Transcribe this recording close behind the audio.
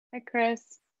Hi, Chris.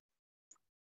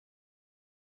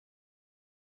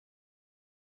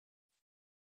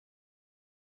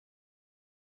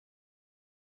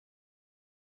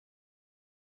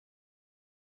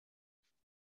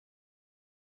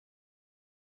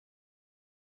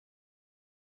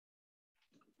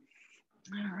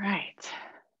 All right.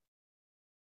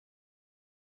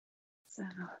 So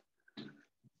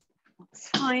let's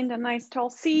find a nice tall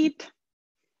seat.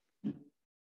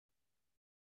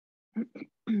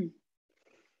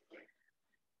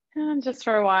 And just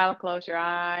for a while, close your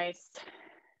eyes.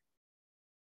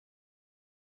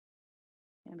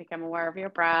 And become aware of your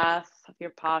breath, of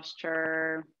your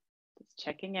posture. Just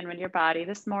checking in with your body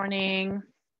this morning.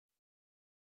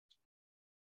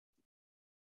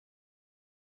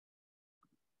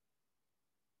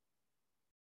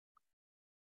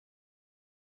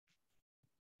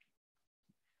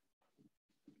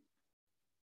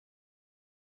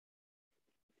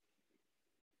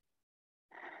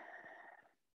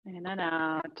 In and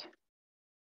out.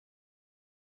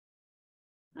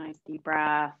 Nice deep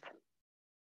breath.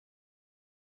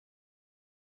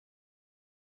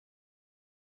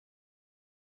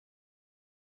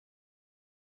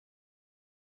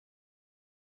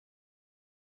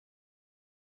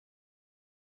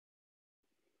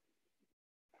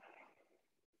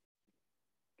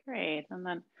 Great. And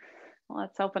then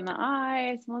let's open the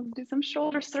eyes. Let's do some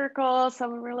shoulder circles. So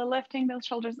we're really lifting those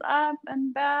shoulders up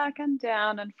and back and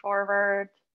down and forward.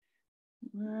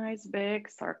 Nice big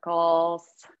circles.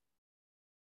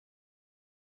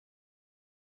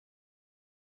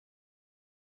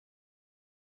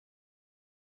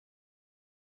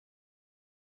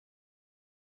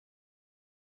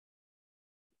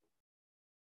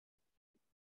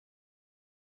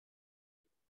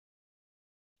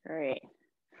 Great.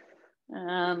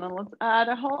 And then let's add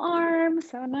a whole arm.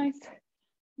 So a nice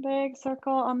big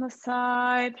circle on the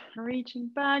side, reaching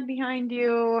back behind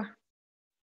you.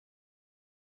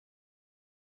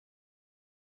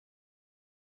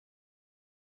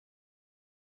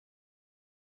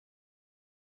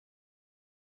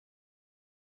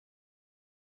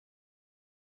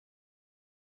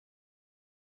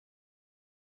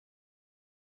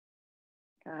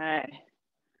 Good.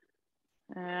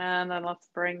 And then let's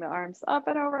bring the arms up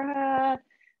and overhead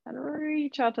and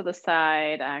reach out to the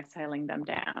side, exhaling them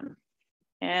down.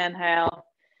 Inhale.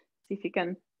 See if you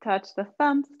can touch the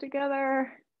thumbs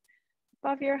together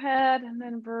above your head and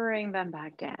then bring them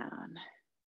back down.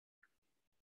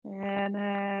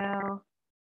 Inhale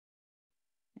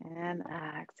and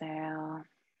exhale.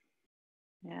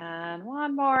 And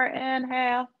one more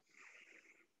inhale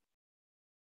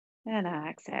and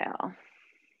exhale.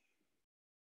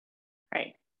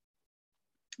 Great.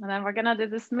 And then we're gonna do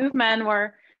this movement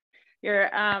where you're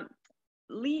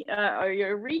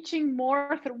reaching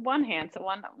more through one hand. So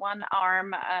one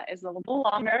arm is a little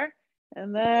longer.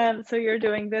 And then, so you're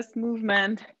doing this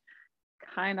movement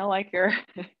kind of like you're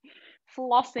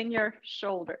flossing your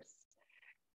shoulders.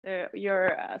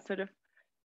 You're sort of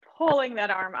pulling that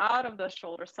arm out of the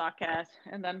shoulder socket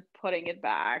and then putting it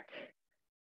back.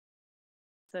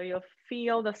 So you'll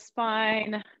feel the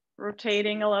spine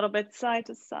rotating a little bit side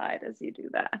to side as you do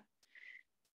that.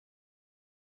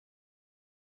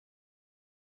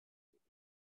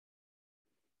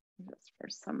 Just for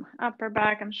some upper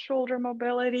back and shoulder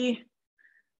mobility.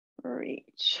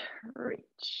 Reach,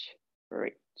 reach,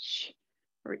 reach,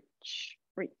 reach,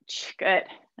 reach. Good.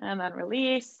 And then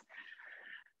release.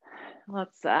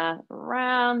 Let's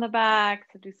round the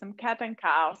back to do some cat and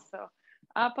cow. So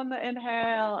up on the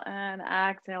inhale and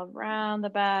exhale, round the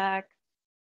back.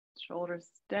 Shoulders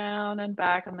down and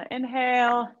back on the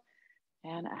inhale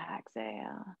and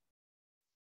exhale.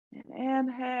 And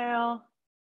inhale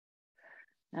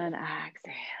and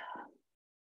exhale.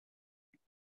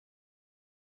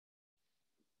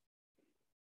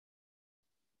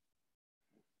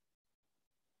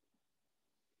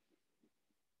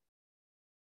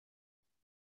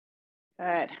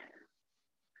 Good.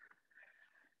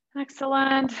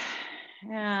 Excellent.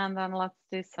 And then let's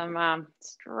do some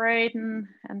straighten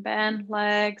and bend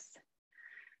legs.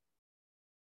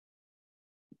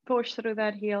 Push through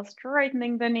that heel,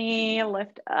 straightening the knee,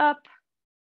 lift up.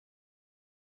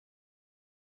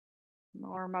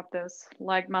 Warm up those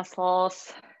leg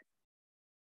muscles.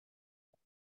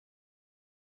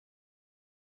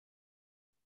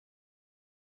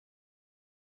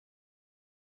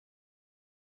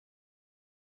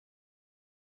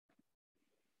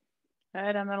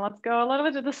 Good, and then let's go a little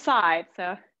bit to the side.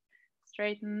 So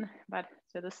straighten, but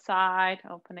to the side,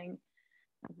 opening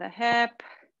the hip.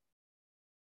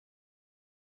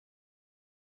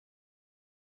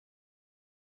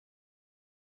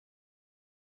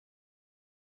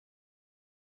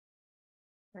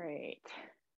 Great.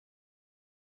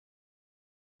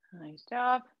 Nice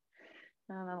job.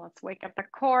 And then let's wake up the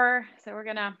core. So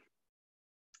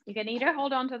you can either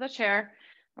hold on to the chair,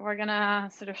 or we're gonna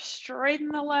sort of straighten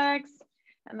the legs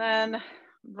and then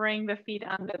bring the feet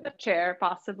under the chair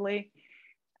possibly.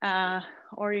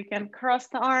 Or you can cross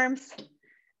the arms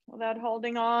without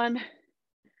holding on.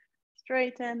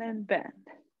 Straighten and bend.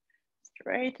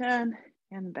 Straighten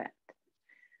and bend.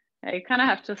 Now you kind of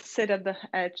have to sit at the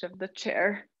edge of the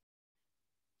chair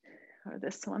for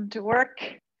this one to work.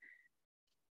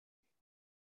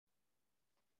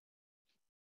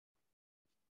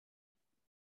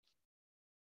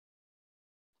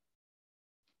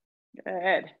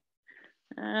 Good.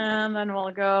 And then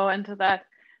we'll go into that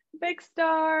big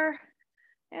star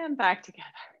and back together.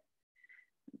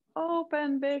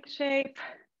 Open, big shape,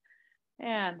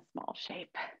 and small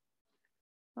shape.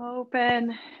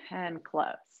 Open and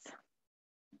close.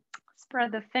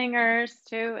 Spread the fingers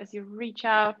too as you reach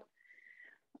out.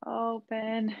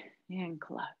 Open and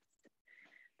close.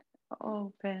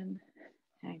 Open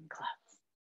and close.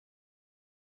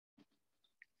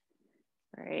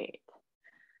 Great.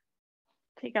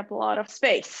 Take up a lot of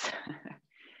space.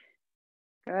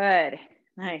 Good,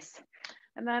 nice.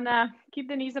 And then keep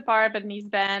the knees apart, but knees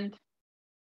bend.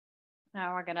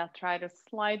 Now we're gonna try to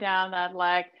slide down that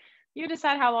leg. You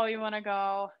decide how low you wanna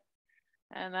go.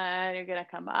 And then you're gonna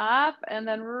come up and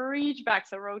then reach back.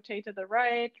 So rotate to the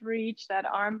right, reach that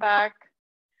arm back.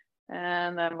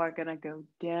 And then we're gonna go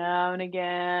down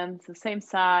again. So same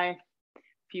side, a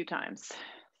few times.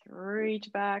 So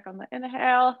reach back on the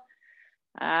inhale.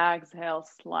 Exhale,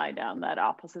 slide down that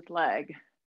opposite leg.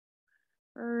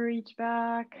 Reach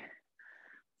back.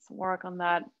 Let's work on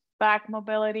that back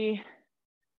mobility.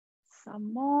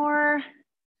 Some more.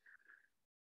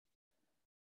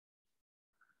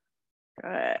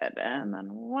 Good. And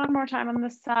then one more time on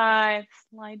this side.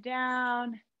 Slide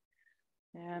down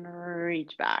and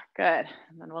reach back. Good.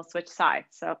 And then we'll switch sides.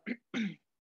 So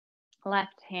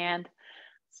left hand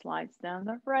slides down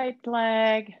the right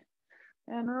leg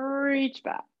and reach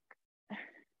back.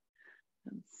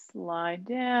 And slide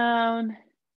down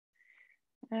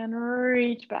and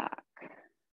reach back.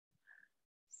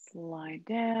 Slide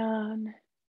down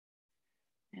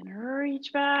and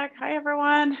reach back. Hi,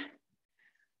 everyone.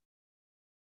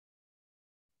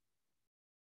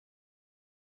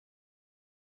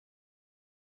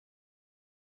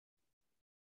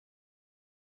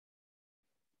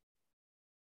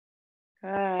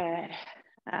 Good,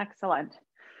 excellent.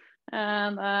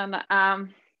 And then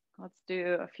let's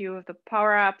do a few of the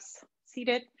power-ups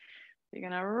seated. You're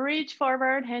gonna reach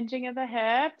forward, hinging at the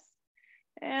hips,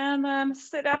 and then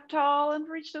sit up tall and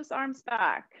reach those arms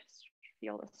back.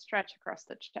 Feel the stretch across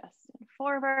the chest and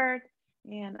forward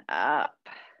and up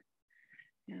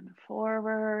and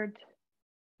forward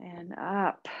and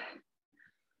up.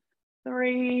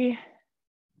 3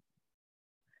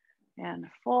 and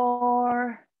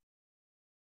 4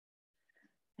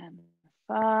 and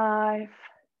 5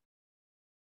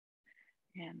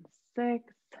 and 6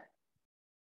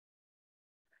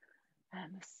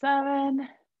 and 7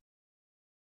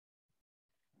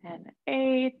 and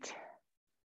 8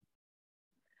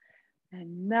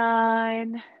 and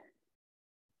 9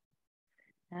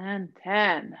 and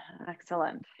 10.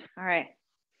 Excellent. All right.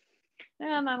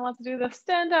 And then let's do the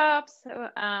stand-ups. So,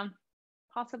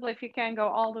 possibly if you can go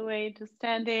all the way to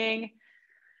standing.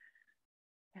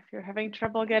 If you're having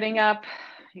trouble getting up,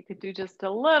 you could do just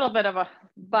a little bit of a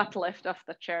butt lift off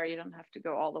the chair. You don't have to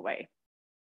go all the way.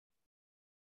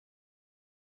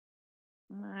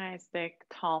 Nice big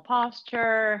tall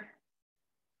posture.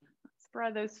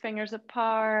 Spread those fingers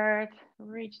apart.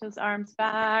 Reach those arms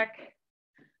back.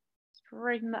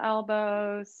 Straighten the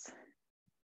elbows.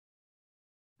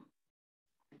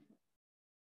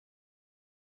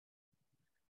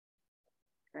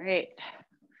 Great.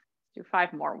 Let's do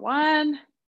 5 more. 1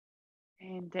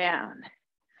 and down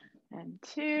and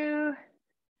 2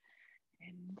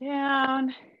 and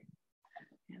down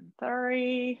and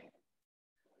 3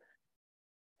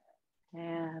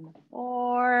 and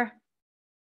 4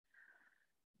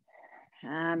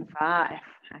 and 5.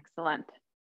 Excellent.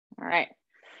 All right.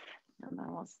 And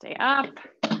then we'll stay up.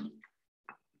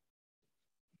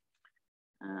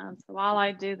 So while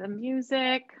I do the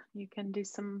music, you can do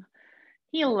some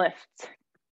heel lifts,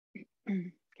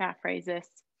 calf raises.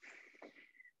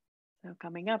 So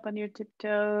coming up on your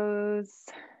tiptoes.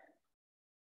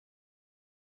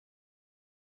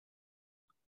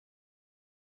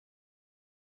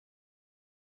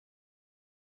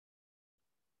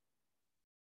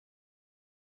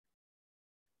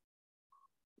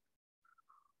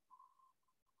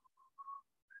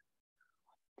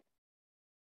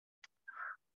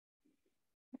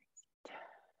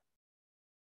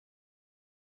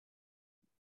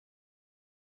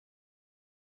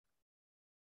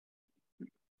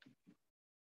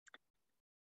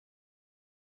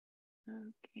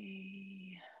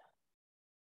 Okay.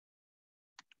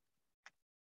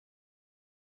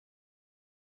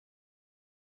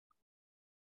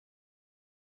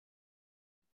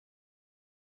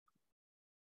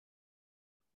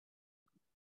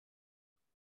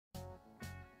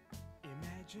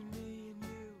 Imagine me and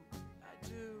you, I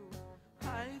do.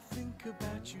 I think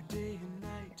about you day and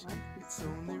night. It's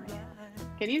only right.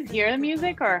 Can you hear the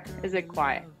music or is it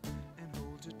quiet? And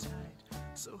hold you tight.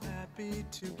 So happy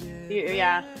together.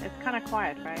 Yeah, it's kind of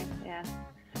quiet, right? Yeah.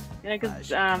 You know,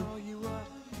 because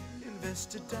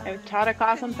I taught a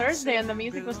class on Thursday and the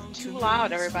music was too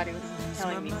loud. Everybody was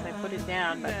telling me, so I put it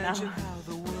down. But now.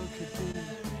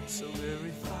 So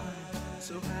very fine,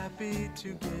 so happy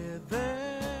together.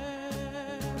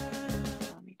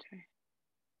 Let me try.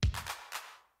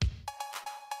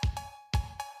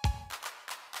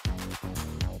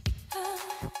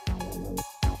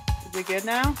 Is it good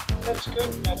now? That's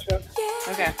good, Metro.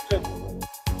 Okay. Good.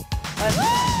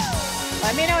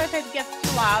 Let me know if it gets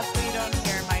too loud so you don't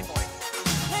hear my voice.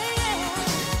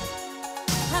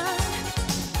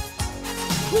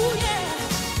 Ooh, yeah.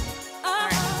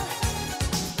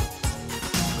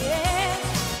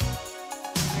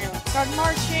 Start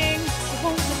marching.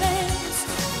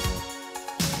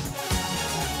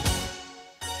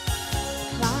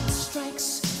 Clock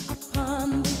strikes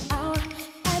upon the hour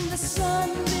and the sun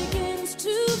begins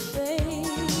to fade.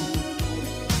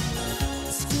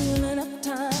 Still enough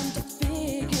time to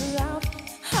figure out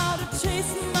how to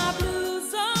chase my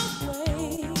blues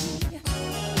away.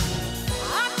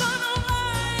 I'm gonna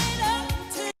light up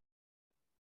till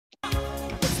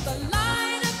it's the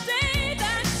light of day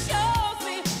that shows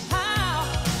me how.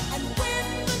 And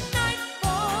when the night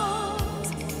falls,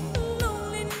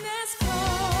 loneliness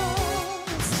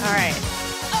calls. All right.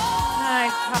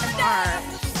 Nice high march.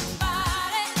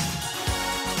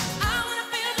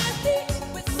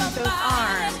 Move those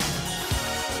arms.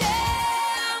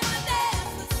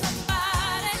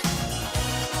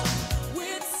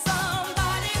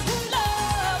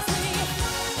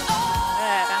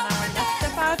 Good. And then we're going to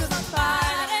step out to the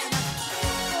side.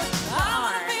 Push the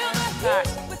arm.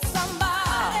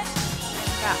 Back.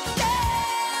 Up.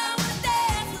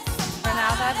 Turn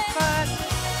out that foot.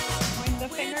 Point the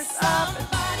fingers up.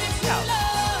 Go.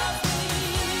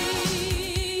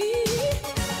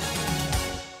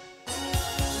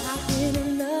 I've been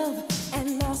in love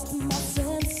and lost my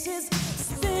senses,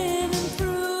 spinning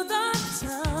through the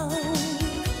town.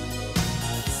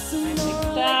 Sooner or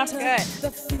Stop. later, Good.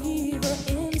 the fever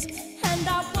ends, and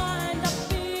I wind up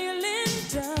feeling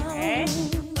down. Okay. And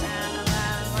then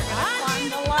we're going to climb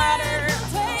the ladder.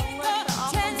 Take Lift the the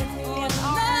chance opposite for knee and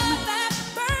love arm. that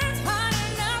burns hot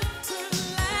enough to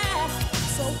last.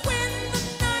 So when the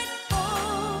night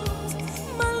falls,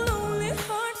 my lonely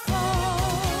heart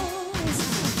calls.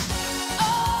 Oh,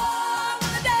 I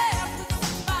wanna dance with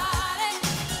somebody.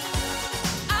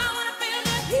 I wanna feel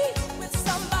the heat with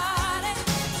somebody.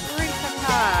 Reach up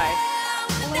high. I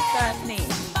wanna Lift that dance knee.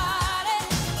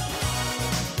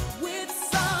 with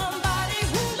somebody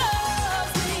who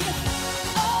loves me.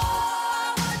 Oh,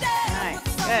 I wanna dance Nice.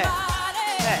 with Good. somebody.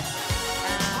 Good.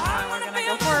 And we're going to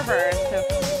go forward. So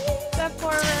step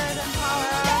forward and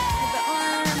power up with the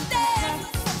arms.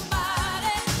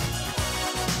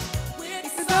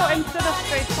 You could go instead of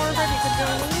straight forward, you could go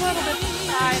a little bit to the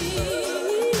side,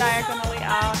 diagonally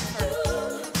out for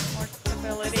more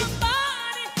stability.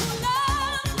 Somebody who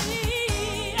loves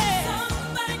me.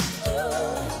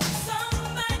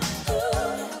 Somebody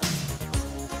who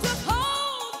to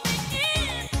hold me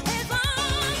in his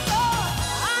arms. Oh,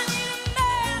 I need a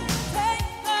man to take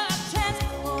the chance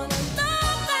on a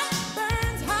love that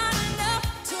burns hot enough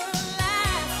to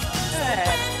last. Good.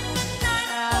 When the night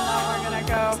And then we're going to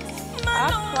go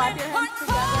up, clap your hands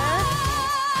together,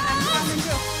 and come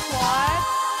into a squat.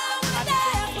 Touch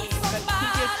your knees, but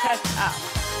keep your chest up.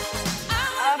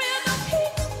 Up,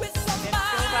 then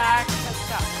go back,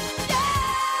 chest up.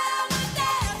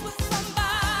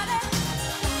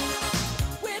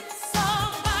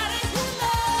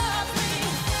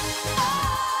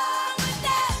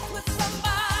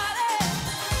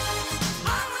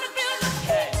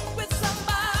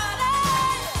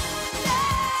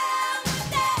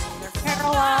 They're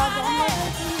parallel, don't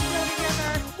let the knees go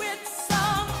together.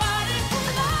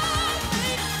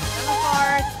 Them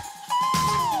apart.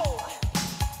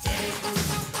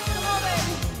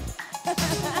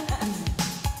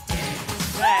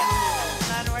 Good.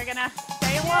 And then we're gonna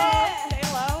stay low, stay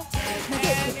low.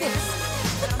 And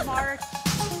you're gonna march.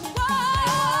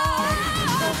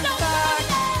 Focus back.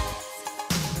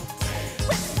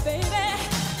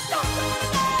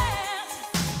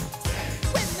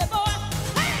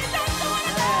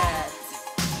 Good.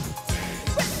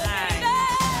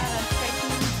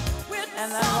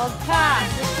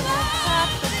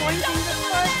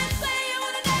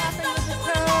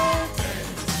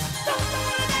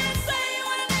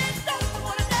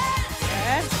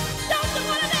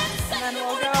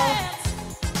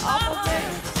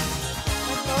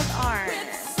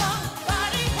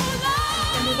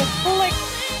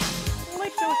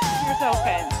 legs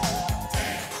open.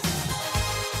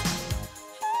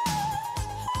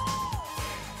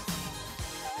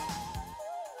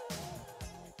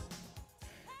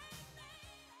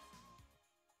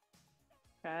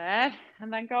 Good.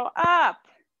 And then go up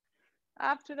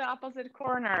to the opposite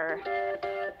corner.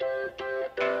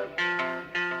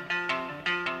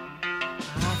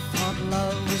 I thought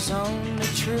love was only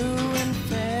true in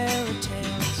fairy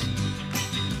tales,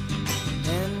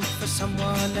 and for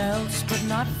someone else, but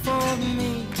not for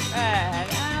me. Good.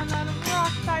 And then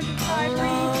rock side to side.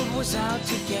 Love was out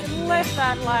to get me. Lift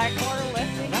that leg or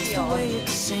lift the That's the heel. way it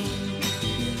seemed.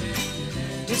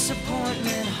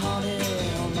 Disappointment haunted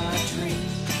all my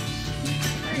dreams.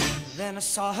 Then I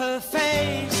saw her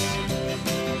face.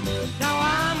 Now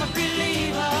I'm a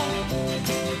believer.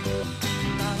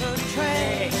 Not a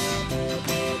trace.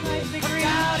 Nice Look degree.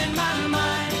 out in my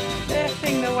mind.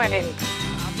 Lifting the weight.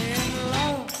 I'm in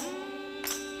love.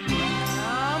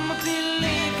 I'm a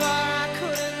believer. I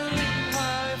couldn't leave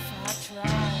her if I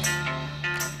tried.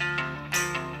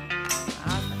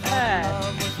 I Good. thought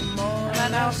love was more And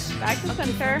then or now less back to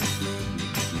center.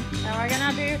 Now we're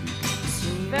gonna do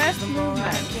this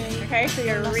movement. Okay, so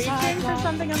you're reaching for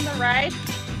something on the right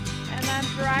and then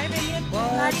driving it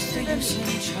back What's to the the use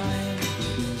in trying?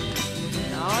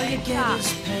 All you get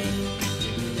is pain.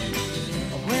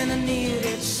 When I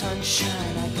needed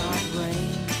sunshine, I got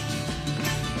rain.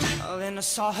 Oh, then I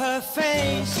saw her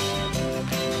face.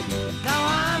 Now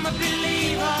I'm a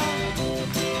believer.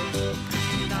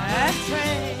 Not a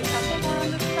trace. couple more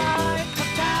on the side.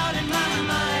 Look out in my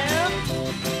mind.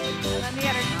 And then the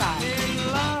other side.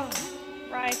 In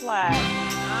love. Right leg.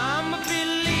 I'm a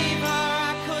believer.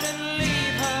 I couldn't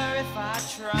leave her if I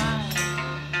tried.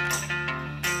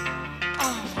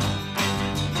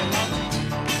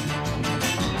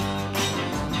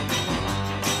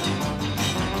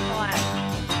 Left.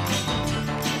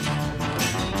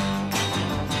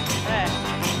 Good.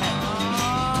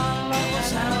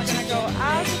 And then we're gonna go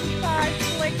out to the side,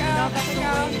 flick out,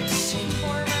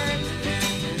 forward,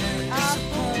 up,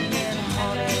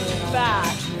 and then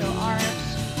back. So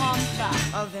arms, palms back.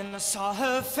 Oh, then I saw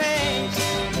her face.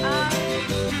 Up,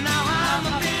 Now I'm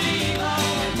a believer.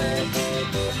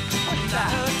 push Not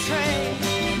back. a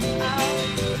trace. Out,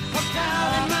 Hooked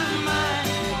out in my mind.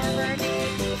 forward,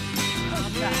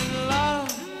 push back. In love.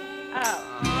 Out.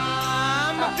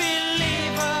 I'm a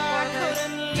believer. I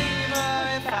couldn't leave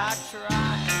her if I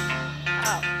tried.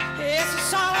 Out. Yes, I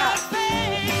saw her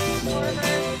face. Forward.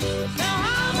 Now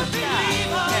I'm a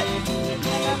believer. Good.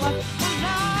 And then let's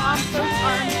Not arms a those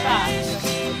arms back. trace.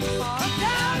 Hooked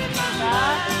out in my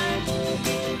Back. mind.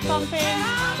 Pumping.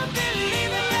 I'm a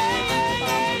believer.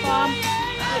 Bump, bump.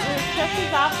 Your chest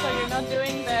is up, so you're not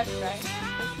doing this, right?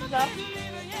 Chest is up.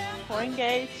 Core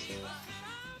engaged.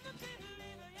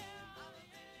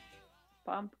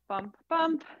 Bump, bump,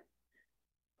 bump.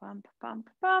 Bump, bump,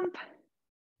 bump.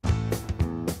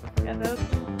 Get those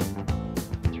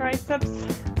triceps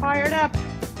fired up.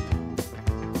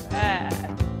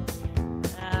 Good.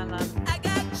 And then I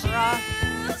got rock.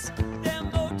 chills, they're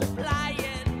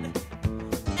multiplying,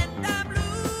 and I'm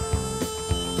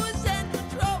losing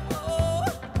control.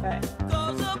 Okay.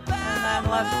 Goes And then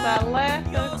let's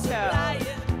lift. Let's go.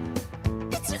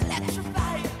 It's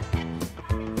electrifying.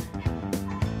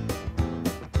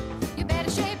 You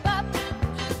better shape up,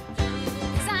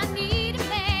 'cause I need a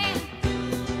man.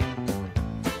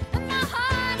 And my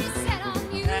heart is set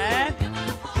on you. Good.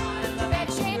 And You then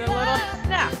better do shape a little up,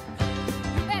 snap.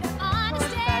 you better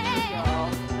Towards that understand.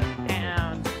 heel.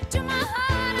 Down. To my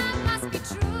heart I must be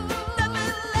true.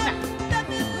 Let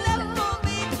me for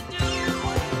me to do.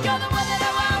 You're the one that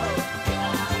I want.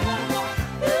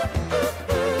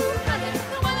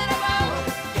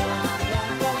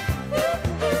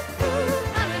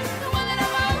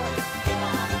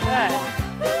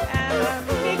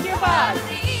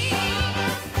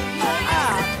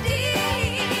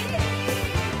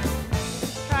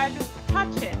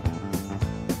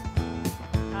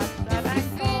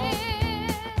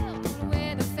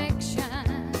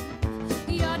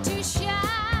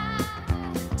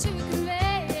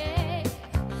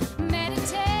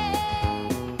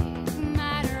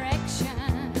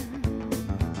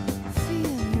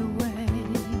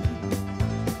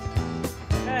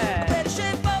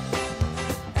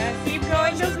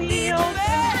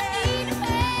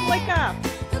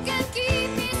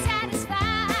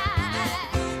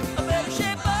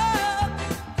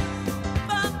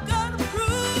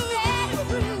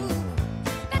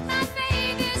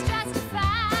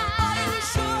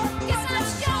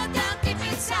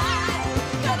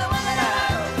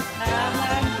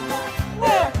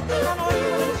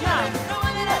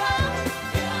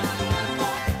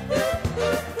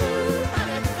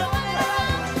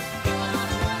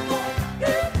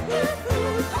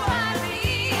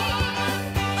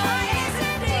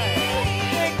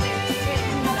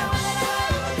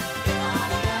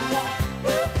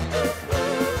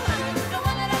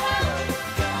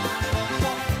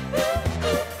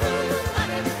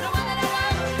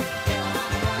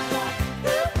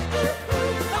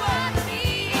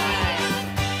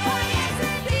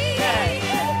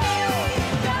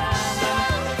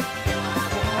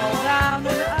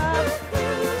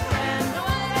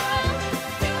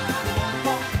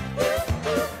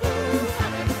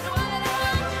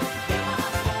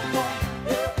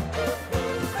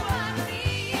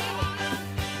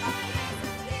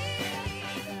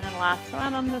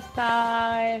 one on the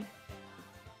side.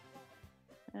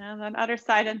 And then other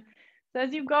side. And so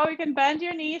as you go, you can bend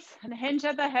your knees and hinge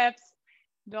at the hips.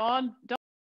 Don't.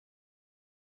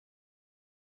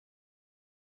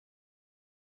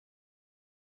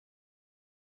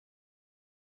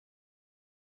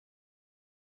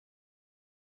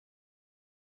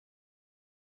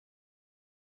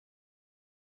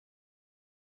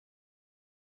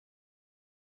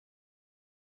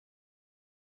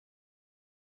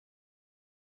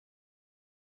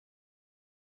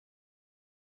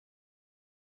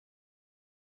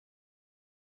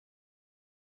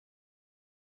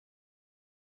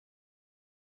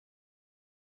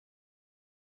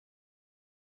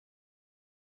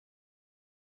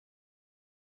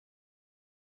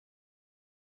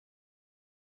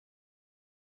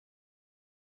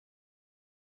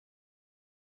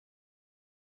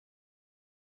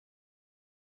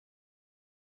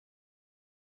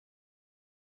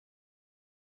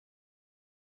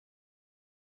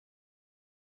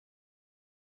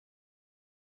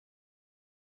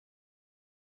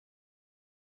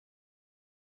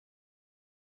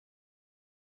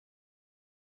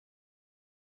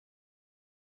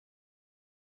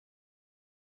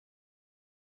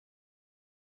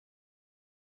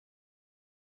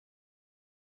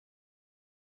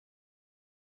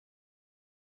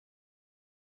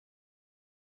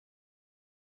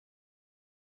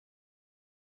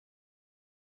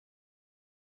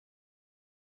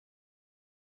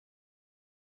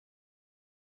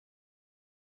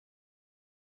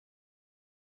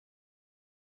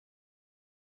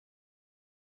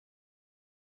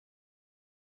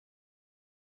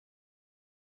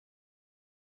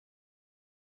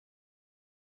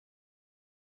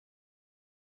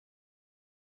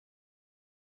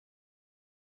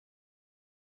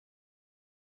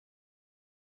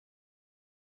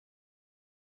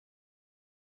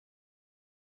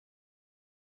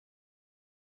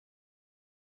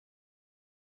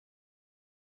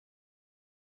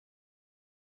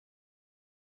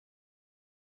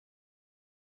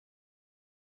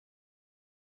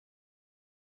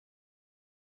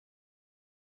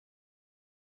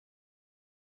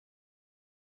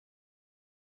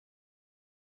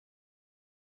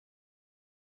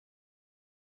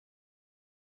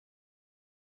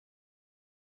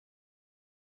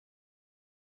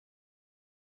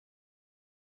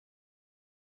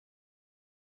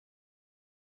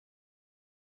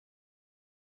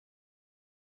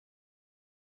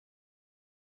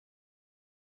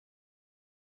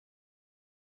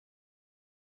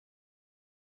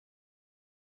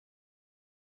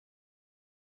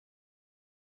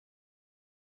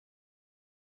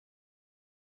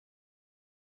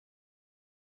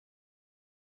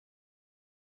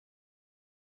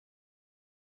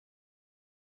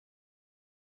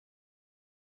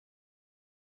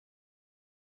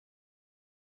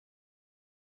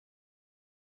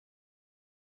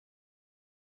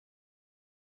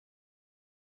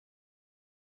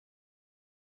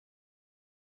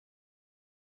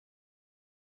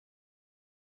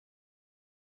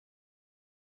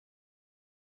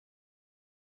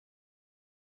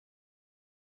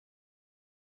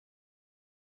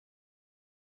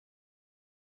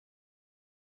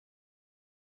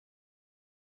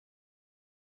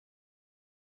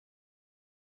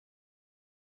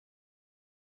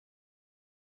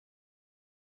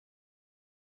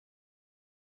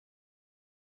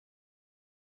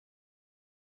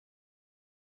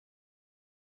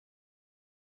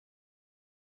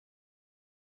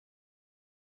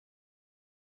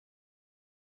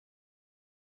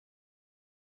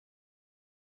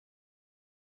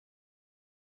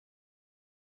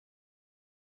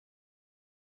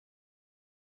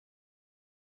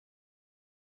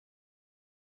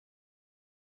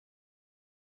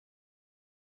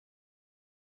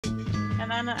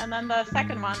 And then the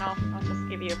second one, I'll just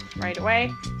give you right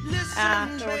away.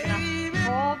 So we're gonna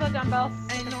hold the dumbbells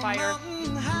to the fire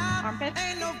armpits,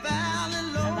 and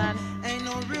then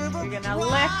we're gonna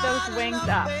lift those wings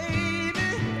up.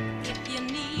 If you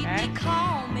need me,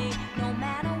 call me. No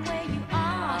matter where you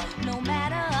are, no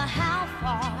matter how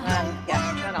far.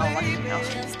 Then I'll let you know.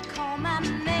 Just call my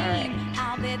name.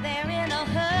 I'll be there in a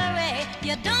hurry.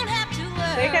 You don't have to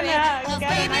worry. So you can get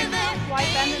a nice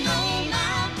wide bend in the knees.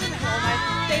 Nice and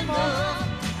stable.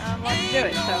 Let's do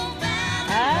it. So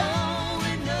up,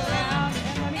 down,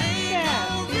 and then again.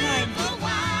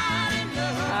 Behind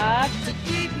you. Up,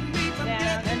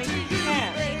 down, and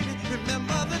again.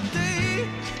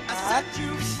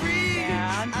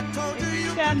 Up, down,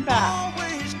 extend back. Up,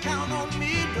 down,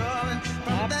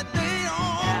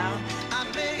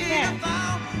 again.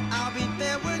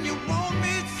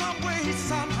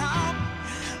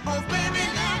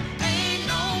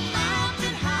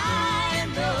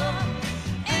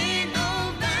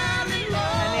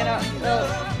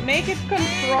 make it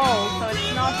controlled, so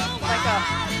it's not like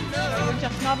a, you're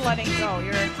just not letting go.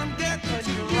 You're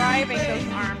driving those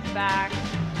arms back.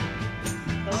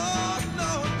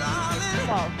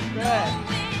 Well, good.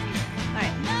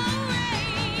 Nice.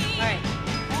 All right.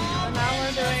 So now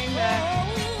we're doing the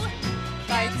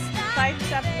side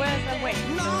step with a wing.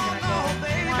 So we're gonna go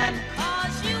 1,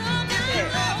 2, 3,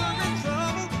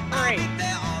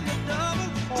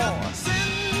 4, 5,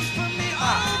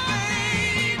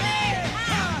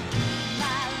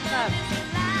 6, 7.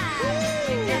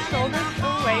 Take your shoulders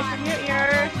away from your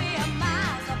ears.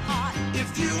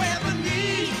 If you ever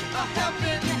need a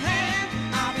helping hand,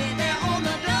 I'll be there on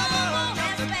the double,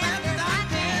 just as fast as I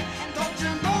can. Don't you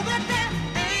know that there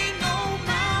ain't no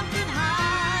mountain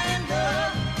high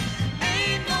enough,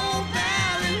 ain't no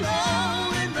valley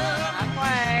low enough,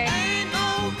 Halfway. ain't no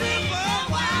river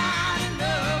wide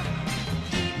enough.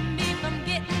 Keep me from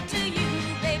getting to you,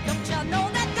 babe. Don't you know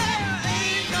that there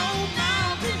Ain't no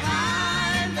mountain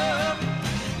high enough,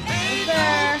 ain't no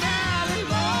There. valley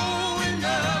low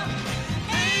enough,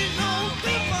 ain't no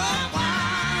river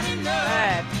wide enough.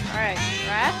 Good. All right.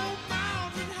 Rest.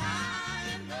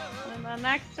 And the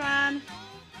next one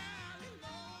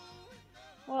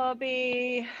will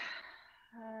be,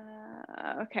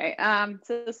 okay.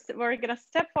 So we're gonna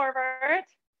step forward,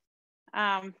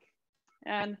 and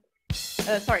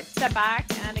sorry, step back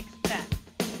and extend,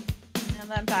 and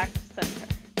then back to center.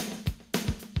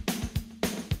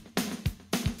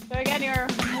 So again, you're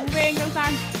moving those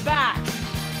arms back,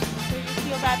 so you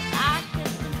feel that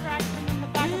active contraction in the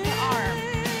back of the arm.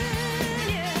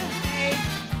 Okay.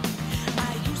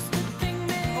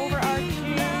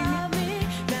 Overarching.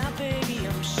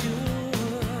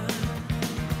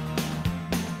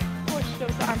 Push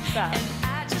those arms back.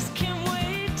 I just can't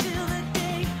wait till the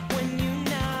day when you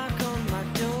knock on my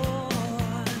door.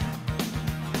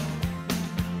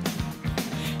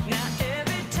 Now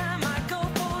every time I go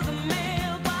for the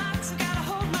mailbox, I gotta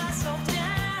hold myself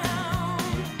down.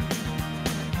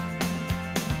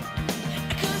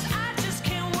 'Cause I just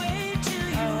can't wait till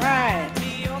you All right.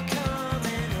 me, you're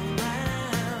coming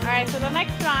around. All right, so the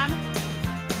next one,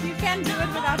 you can do it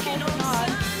without holding on.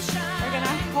 We're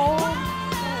gonna hold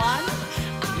the lunge.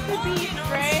 You could be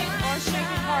straight or to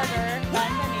make it harder,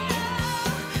 bend the knee.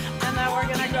 And then we're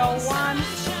gonna go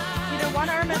either one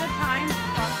arm at a time,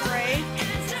 front raise,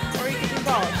 or you can do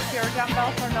both if your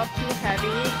dumbbells are not too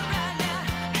heavy.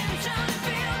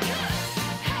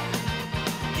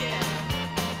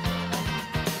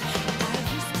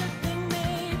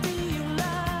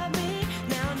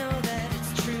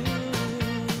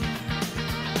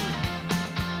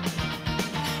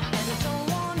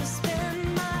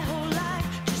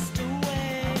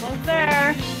 Almost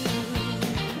there.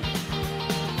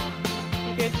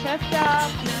 Keep your chest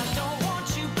up.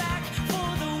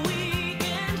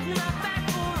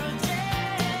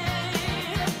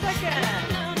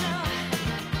 Second.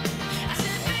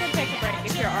 You can take a break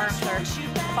if your arms are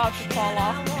about to fall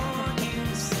off.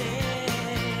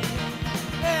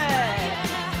 Good.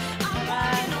 And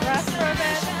then rest for a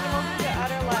bit and we'll do the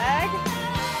other leg.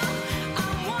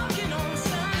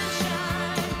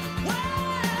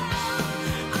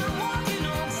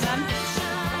 And then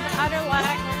the other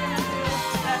leg, we're going to do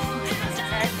that.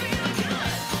 Okay.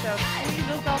 So squeeze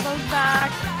those elbows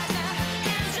back.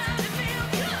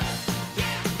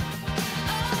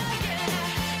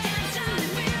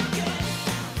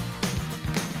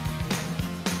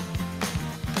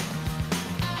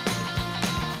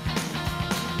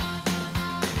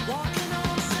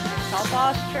 Tall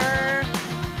posture.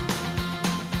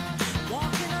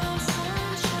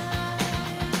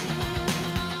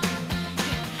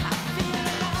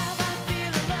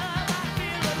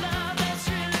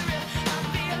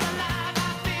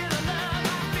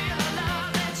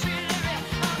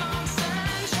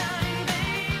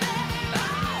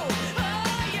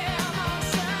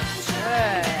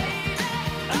 Good.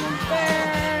 Almost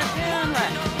there. And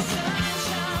rest.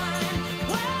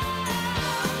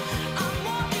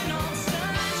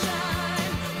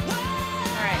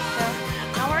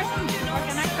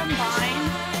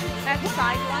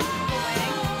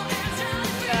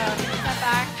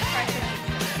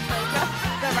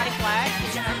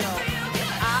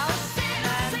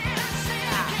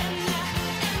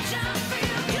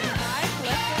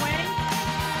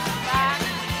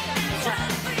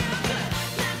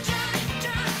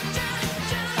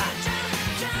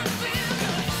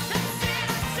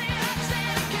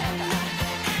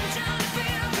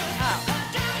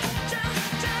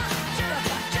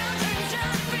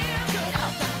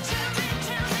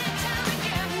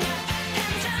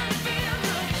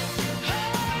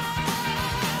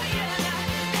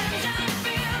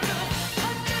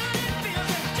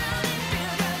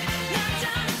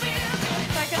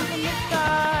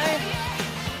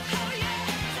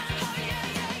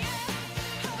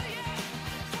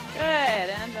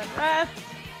 rest.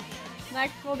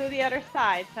 Next, we'll do the other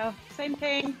side. So same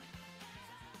thing,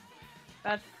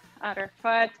 but other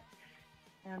foot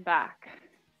and back.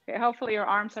 Okay, hopefully your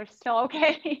arms are still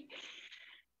okay.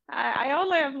 I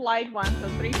only have light ones, so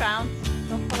 3 pounds.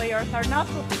 Hopefully yours are not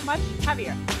so much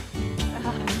heavier.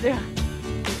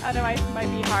 Otherwise, it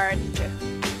might be hard to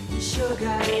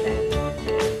Sugar, eat it.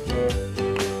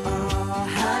 oh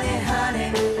honey,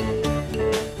 honey,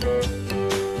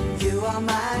 you are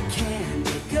my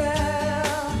candy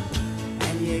girl,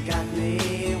 and you got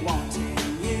me wanting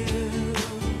you,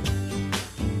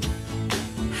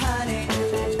 honey.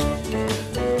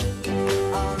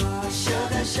 Oh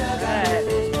sugar, sugar,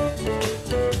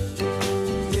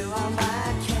 you are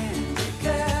my candy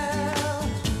girl,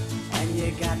 and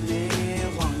you got me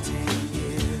wanting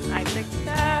you. I take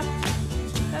step.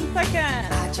 10 seconds.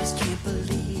 I just can't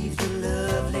believe the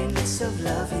loveliness of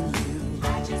loving you.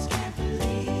 I just can't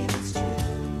believe it's true.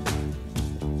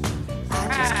 I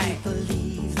just can't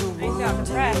believe the Nice job,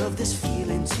 wonder breath. of this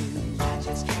feeling too. I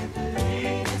just can't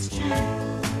believe it's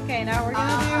true. Okay, now we're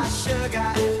gonna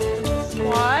Sugar, do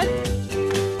squat.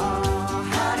 oh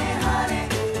honey, honey,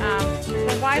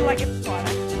 So wide-legged squat,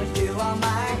 actually. you are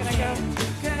my We're gonna go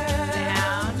girl,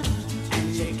 down,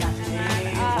 and you got me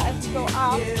and go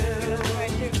up. We're gonna try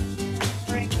to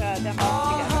bring the dumbbells oh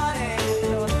together. honey,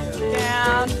 So let's go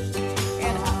down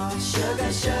and up. oh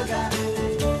sugar, sugar,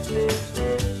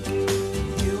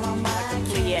 you are my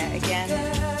Yeah, again.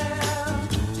 girl,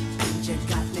 and you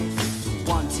got me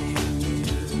wanting you.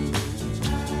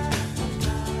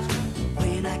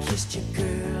 When I kissed you,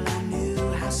 girl, I knew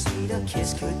how sweet a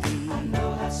kiss could be. I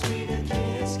know how sweet a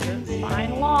kiss could be.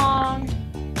 Spine long.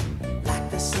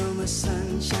 Like the summer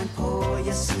sunshine, pour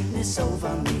your sweetness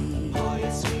over me. Pour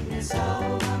your sweetness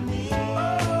over me.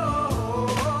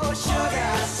 Oh,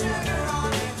 sugar, sugar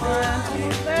on it,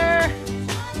 Almost there.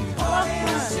 Last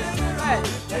one.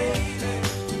 Good.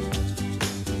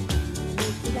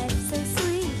 Life's so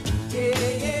sweet. yeah,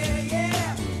 yeah,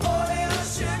 yeah. Oh, little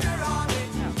sugar on it.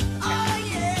 Oh,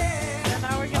 yeah. And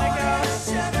now we're gonna go.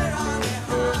 Sugar on it,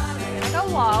 honey. You're gonna go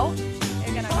low.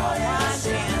 You're gonna go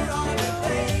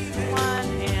 1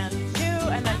 and 2,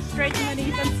 and then straighten the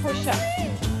knees and push up.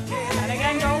 And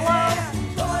again, go low.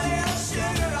 Oh, little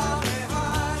sugar on it,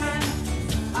 honey.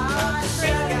 Ah,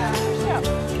 Straighten and push up.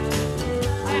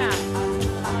 Yeah.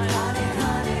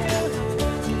 1,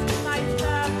 2. Nice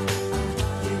step.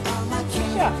 you are my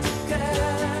Push up.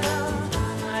 girl.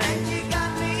 1, You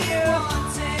got me 2.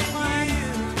 wanting 1,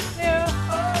 you. 2.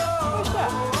 Push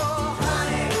up.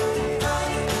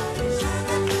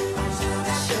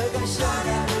 Sugar,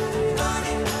 sugar,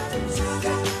 honey,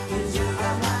 sugar, you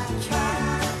are my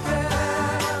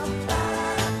girl.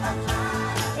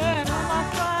 Good. One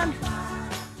last one.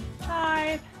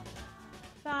 Side,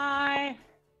 side,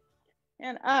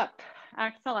 and up.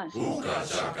 Excellent.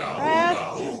 Rest.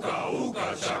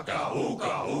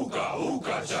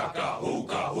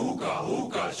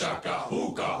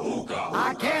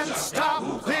 I can't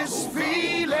stop this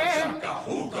feeling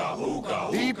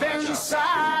deep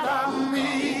inside of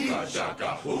me.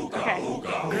 Okay.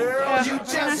 Girl, you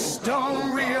just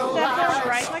don't Step realize those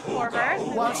right leg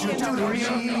forward. what you do to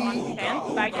me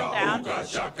Hands back and down.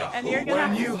 And you're when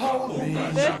gonna you hold me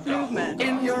this movement.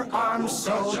 in your arms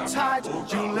so tight.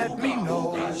 You let me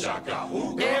know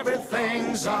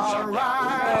everything's So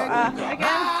alright.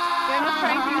 again, you're not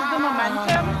trying to use the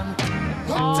momentum.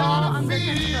 It's all under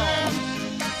control.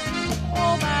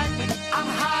 Pull back. I'm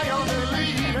high on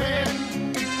believing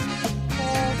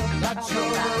that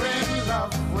you're in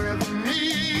love with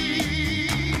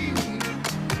me.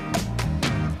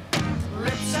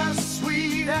 Lips as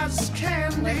sweet as Lift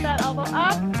candy, that elbow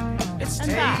up. its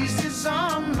and back. taste is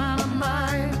on my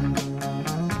mind.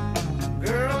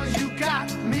 Girl, you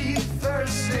got me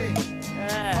thirsty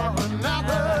Good. for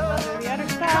another The other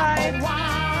cup side. of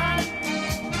wine.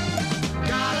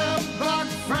 Got a bug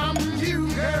from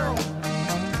you, girl,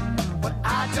 but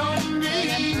I don't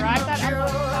need Drive that no elbow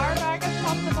as cure. far back as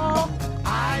possible.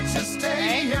 I just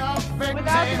stay a victim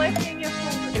Without lifting your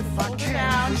shoulders. if I Shoulders can't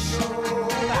down. be sure.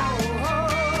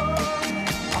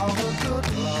 All the good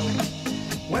love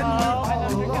when Slow we're and all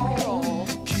under alone. control.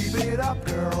 Keep it up,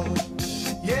 girl.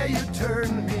 Yeah, you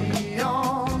turn me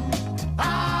on.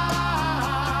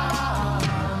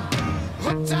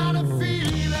 Hooked on a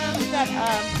feeling.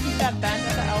 Keep that bend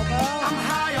at the elbow. I'm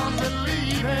high on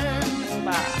believing Pull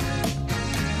back.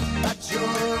 that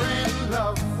you're in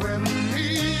love with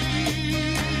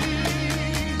me.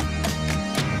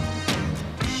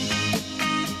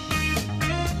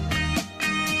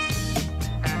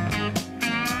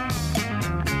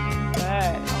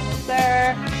 Good. Almost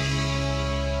there.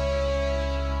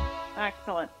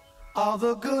 Excellent. all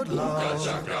the good love.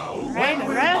 Right, and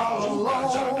rest.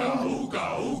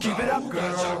 Keep it up,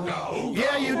 girl.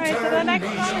 Yeah, you Alright, so the turn next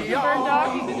me one is the bird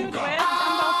dog. You can do it with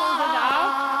dumbbell folded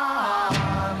out.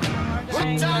 We're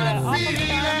doing the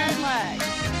opposite arm leg.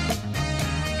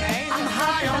 Okay, I'm so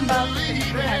high on dumbbells.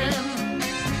 believing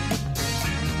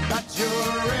that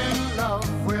you're in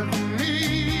love with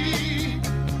me.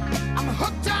 I'm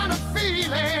hooked on a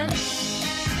feeling,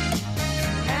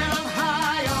 and I'm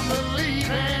high on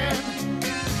believing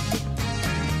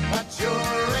that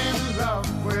you're in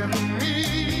love with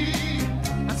me.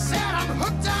 I said I'm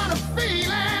hooked on a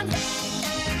feeling,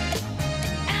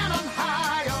 and I'm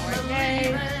high on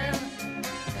Okay. believing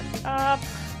Up.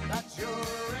 that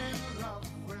you're in love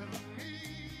with me.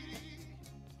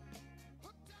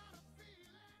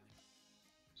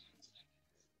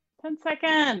 10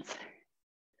 seconds.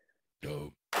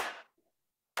 Dope.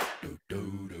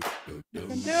 You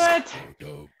can do it.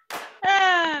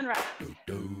 And right.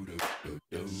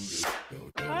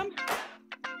 Come.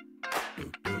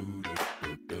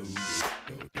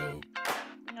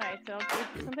 Alright, so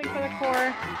do something for the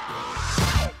core.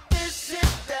 This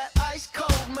is that ice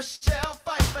cold Michelle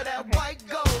fight for that white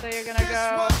gold. So you're gonna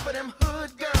go One for them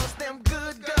hood girls, them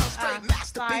good girls, straight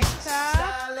masterpieces. side tap,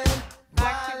 Styling,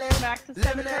 back to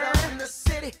living it center. up in the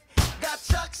city. Got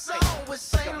Chuck's on with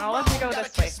Saint Now let me go Laurent.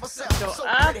 this Gotta way. kiss myself, Go so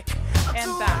up pretty. I'm and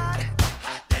too back.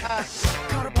 hot.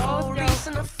 Call the both police go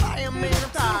and the fireman.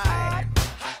 I'm too side. hot.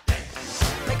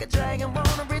 Make a dragon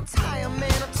wanna retire,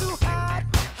 man. I'm too hot.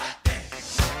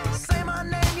 Say my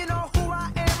name, you know who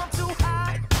I am. I'm too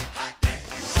hot.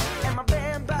 And my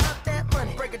band bought that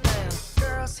money. Break it down.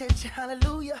 Girls hit you,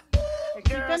 hallelujah.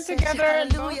 Keep them together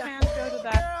and both hands go to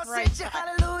that Girls right hit you, side.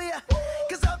 hallelujah.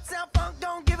 Cause Uptown Funk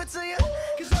don't give it to you.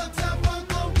 Cause Uptown Funk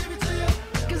don't give it to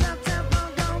you. Cause Uptown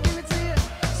Funk don't give it to you.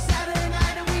 Saturday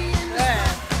night and we in the Good.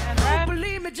 spot. And Don't rest.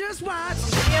 believe me, just watch.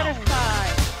 The other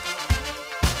side.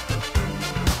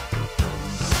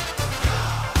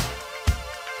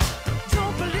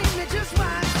 Don't believe me, just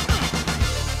watch.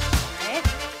 Right.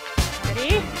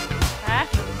 Ready?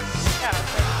 Left. Go.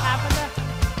 So tap of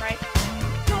the right.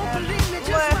 Don't believe me,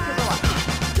 just Left to the watch.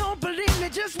 left. Don't believe me,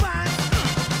 just watch.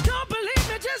 Don't believe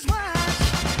me, just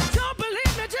watch. Don't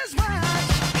believe me, just watch.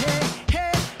 Hey,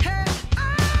 hey, hey,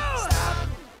 oh! Stop.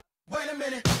 Wait a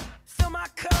minute. Fill my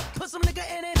cup, put some nigga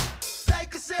in it.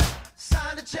 Take a sip,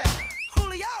 sign the check.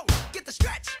 Julio, get the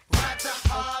stretch. Right to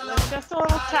Harlem. So just a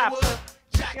little tap. So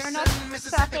Jackson, you're not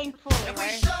tapping fully, If we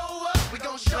right? show up, we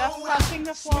gon' show Just up. touching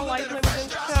the floor lightly with his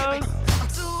toes. I'm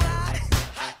too hot.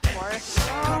 Or Call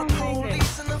strong the breathing.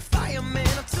 police and the fireman.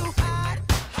 I'm too hot.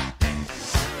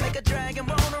 Make a dragon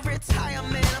wanna retire,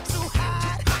 man. I'm too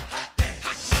hot.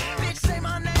 Bitch, say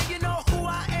my name, you know who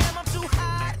I am. I'm too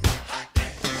hot.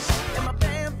 And my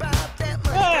band bought that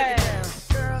money. Break it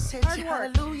down. Girls hit Hard you,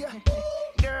 work. hallelujah.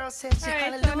 Girls hit you,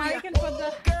 Alright, so now hallelujah. you can put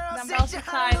the Girls dumbbells hit you,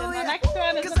 aside. And the hallelujah. next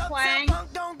one is Cause a Uptown plank.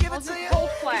 Funk don't give We'll it just to you. hold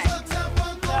plank. Cause Uptown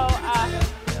Funk So, don't give it to you.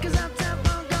 Cause Uptown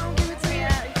Funk don't give it to you.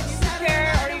 yeah, you can use a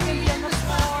chair or you can be on the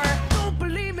floor. Don't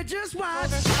believe me, just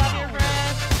watch. Shoulders above your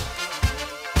wrist.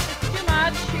 If it's too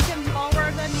much, you can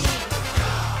lower the knees.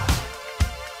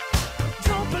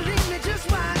 Don't believe me,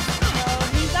 just watch. So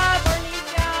knees up or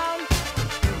knees down.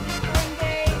 Or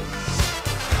engage.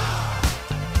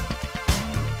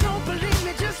 Don't believe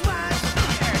me, just watch.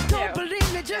 Don't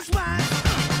believe me, just watch.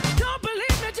 Don't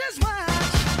believe me, just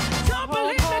watch. Don't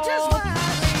believe me, just Hold.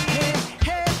 watch. Hey,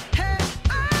 hey, hey,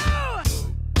 oh!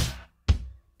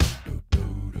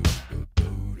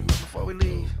 Before we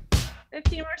leave,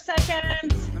 15 more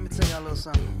seconds. let me tell y'all a little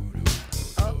something.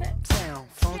 Uptown,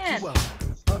 funk you up.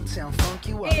 Uptown, funk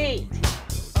you up. 8,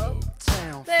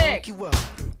 Uptown, 6, funk you up.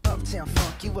 Uptown,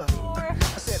 funk you up. 4,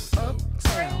 I said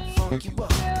uptown, funk you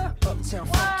up. Uptown,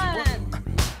 funk you up. 1.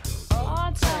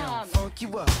 Uptown, Awesome. funk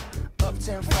you up.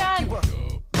 Uptown, funk you up.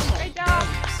 Great job.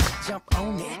 Jump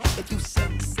on it. If you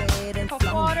succeed and Cup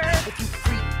flown water. it. If you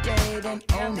freak dead and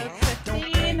own Yeah, it. that's Don't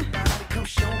 15. brag about it, come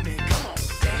show me. Come on,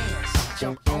 dance.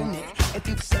 Jump on it. If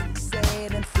you've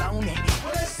succeed and flown it.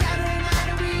 Well, it's Saturday night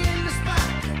and we in the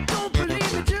spot. Don't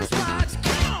believe it, just watch.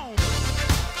 Come on.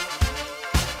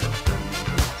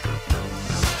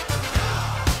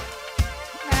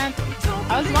 And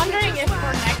I was wondering if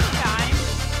for next time,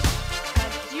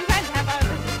 do you guys have a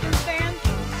resistance band?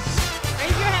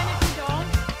 Raise your hand if you don't.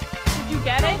 Did you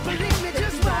get it? Believe me, If you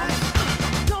just don't, watch.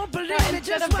 Don't so believe me, instead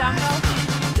just of watch. dumbbells, you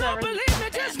can use the Don't believe me,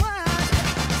 resistance just band. watch.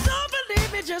 Don't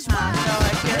believe me, just watch. So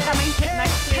if you're coming to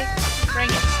next week, bring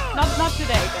it. Not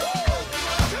today, but.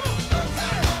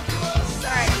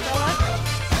 Alright, so let's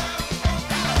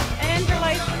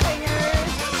interlace the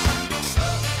fingers.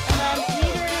 And then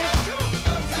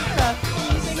either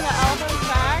squeezing the elbow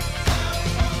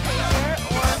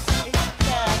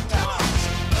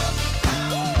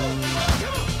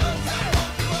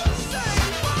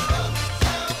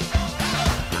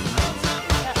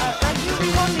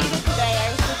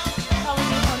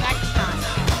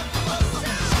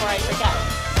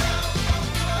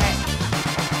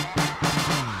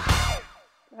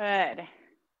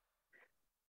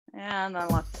And then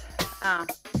let's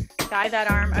tie that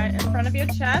arm in front of your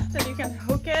chest, and you can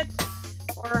hook it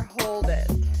or hold it.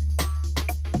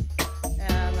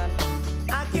 And then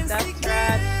keep that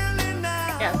stretch.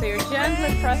 Yeah, so you're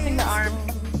gently pressing the arm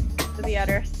to the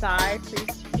other side.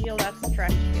 Please feel that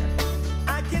stretch here.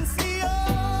 I can see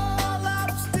all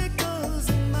obstacles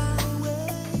in my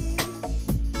way.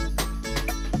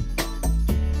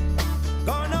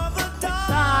 Gone over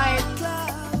dark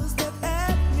clouds that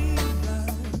had me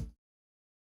blind.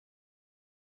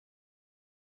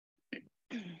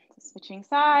 Switching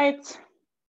sides.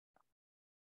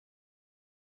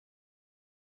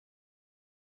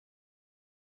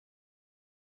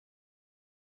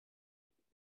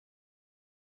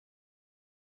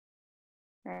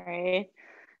 All right,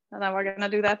 and then we're gonna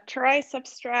do that tricep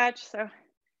stretch. So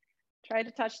try to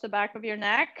touch the back of your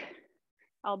neck,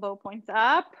 elbow points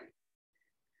up.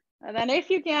 And then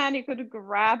if you can, you could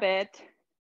grab it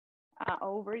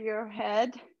over your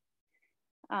head.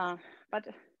 But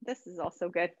this is also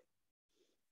good.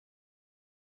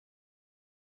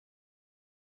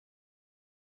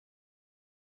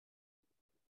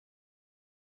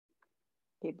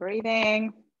 Keep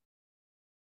breathing.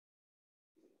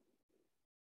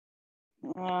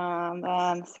 And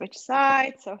then switch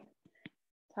sides. So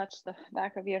touch the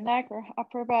back of your neck or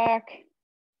upper back.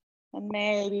 And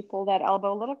maybe pull that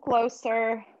elbow a little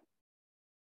closer.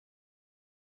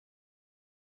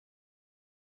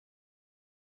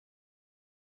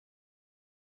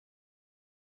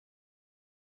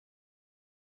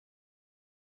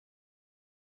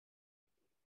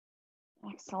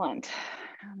 Excellent.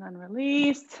 And then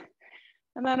release.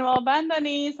 And then we'll bend the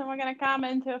knees and we're gonna come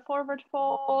into a forward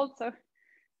fold. So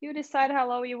you decide how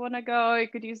low you wanna go. You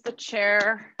could use the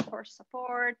chair for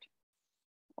support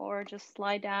or just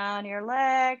slide down your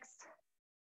legs.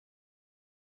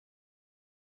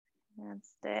 And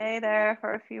stay there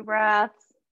for a few breaths.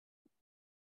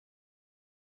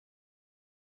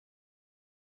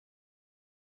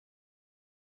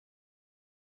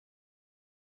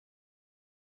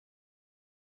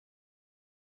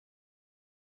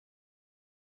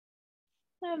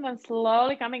 And then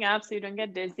slowly coming up so you don't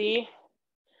get dizzy.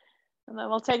 And then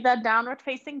we'll take that downward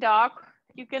facing dog.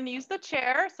 You can use the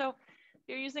chair. So if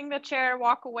you're using the chair,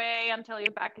 walk away until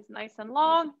your back is nice and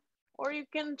long. Or you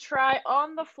can try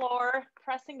on the floor,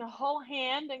 pressing the whole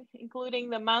hand,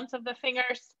 including the mounts of the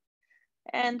fingers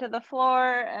into the floor,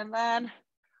 and then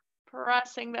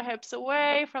pressing the hips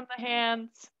away from the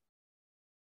hands.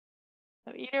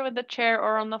 So either with the chair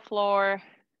or on the floor.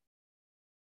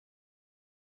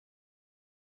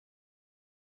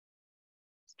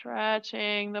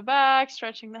 Stretching the back,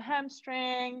 stretching the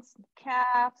hamstrings, the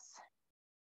calves.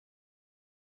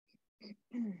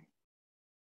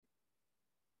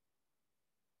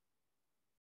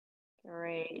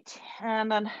 Great.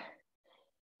 And then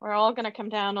we're all going to come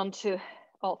down onto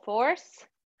all fours.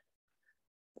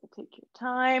 So take your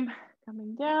time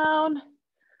coming down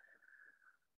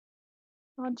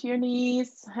onto your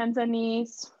knees, hands and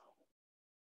knees.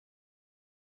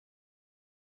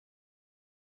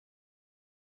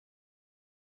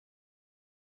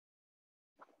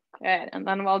 Good. And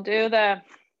then we'll do I'll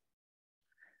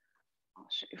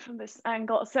show you from this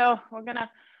angle. So we're going to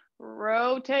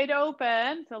rotate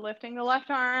open. So lifting the left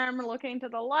arm, looking to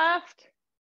the left.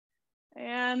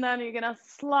 And then you're gonna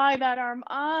slide that arm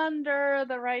under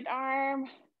the right arm.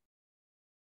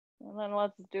 And then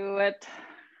let's do it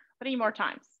 3 more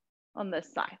times on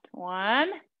this side.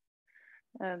 1,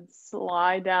 and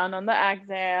slide down on the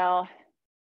exhale.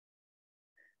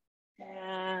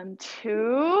 And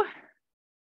 2,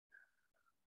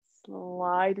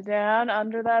 slide down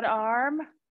under that arm.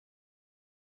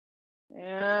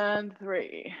 And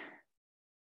 3,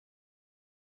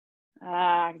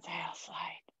 exhale,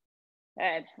 slide.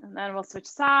 Good, and then we'll switch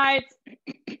sides.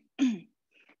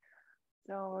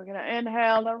 So we're gonna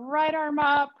inhale the right arm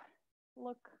up,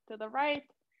 look to the right,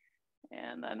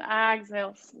 and then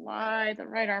exhale, slide the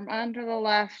right arm under the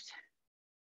left.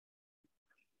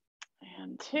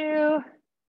 And 2.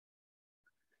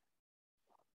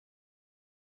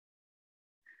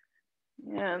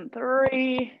 And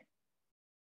 3.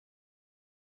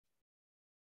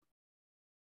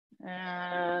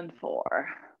 And 4.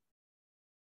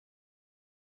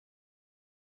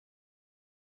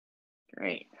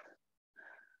 Great.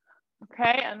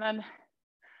 Okay, and then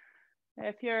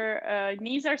if your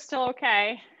knees are still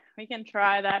okay, we can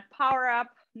try that power up,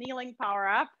 kneeling power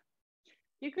up.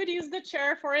 You could use the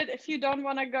chair for it if you don't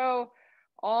want to go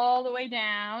all the way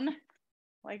down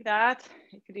like that.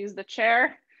 You could use the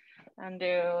chair and do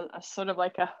a sort of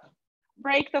like a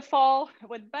break the fall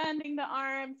with bending the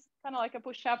arms, kind of like a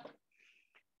push-up.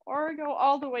 or go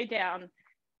all the way down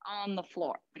on the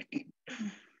floor.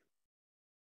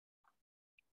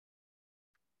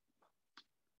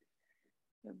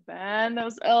 Bend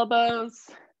those elbows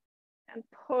and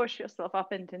push yourself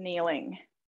up into kneeling.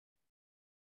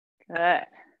 Good.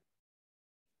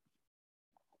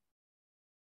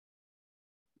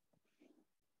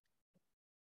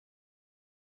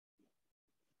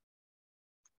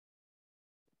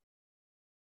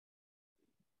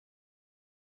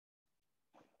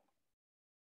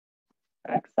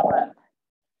 Excellent.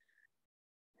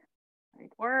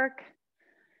 Great work.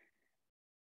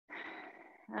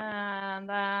 And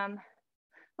then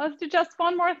let's do just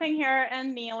one more thing here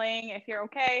and kneeling, if you're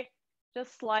okay,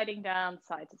 just sliding down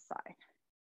side to side.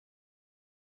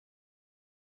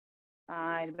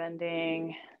 Side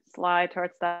bending, slide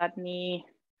towards that knee.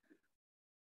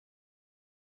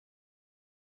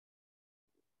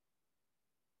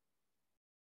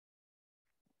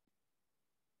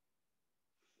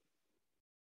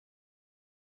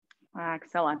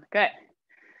 Excellent, good.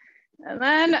 And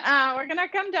then we're gonna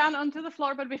come down onto the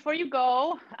floor, but before you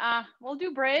go, we'll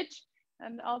do bridge,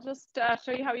 and I'll just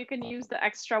show you how you can use the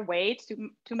extra weight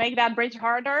to make that bridge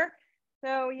harder.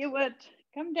 So you would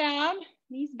come down,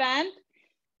 knees bent,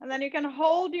 and then you can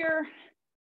hold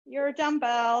your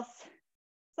dumbbells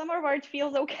somewhere where it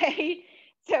feels okay.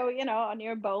 So, you know, on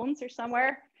your bones or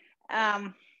somewhere.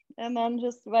 And then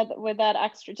just with that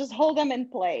extra, just hold them in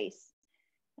place.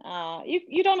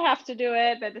 You don't have to do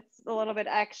it, but it's a little bit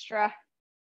extra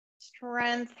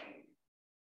strength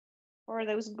for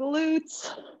those glutes,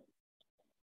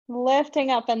 lifting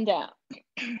up and down.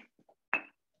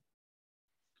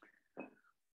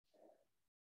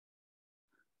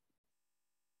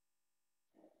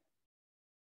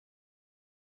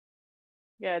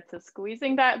 Good, so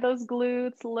squeezing those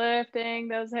glutes, lifting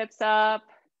those hips up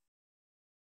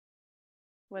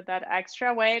with that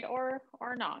extra weight or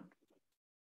not.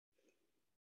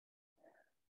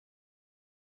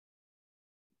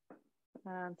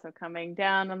 And so coming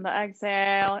down on the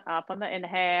exhale, up on the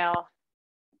inhale.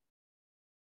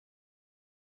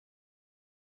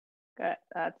 Good,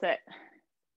 that's it.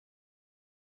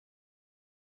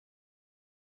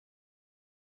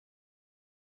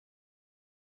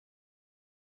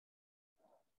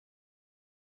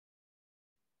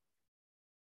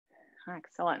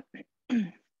 Excellent.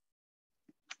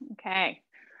 Okay.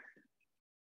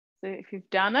 So if you've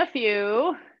done a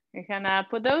few, you can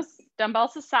put those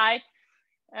dumbbells aside,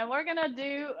 and we're gonna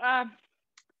do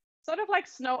sort of like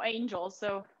snow angels.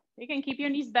 So you can keep your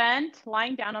knees bent,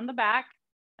 lying down on the back,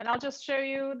 and I'll just show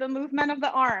you the movement of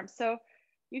the arms. So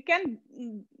you can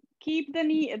keep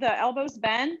the elbows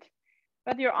bent,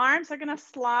 but your arms are gonna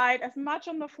slide as much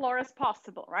on the floor as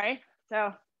possible, right?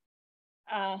 So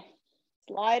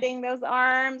sliding those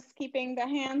arms, keeping the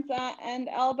hands and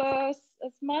elbows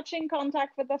as much in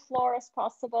contact with the floor as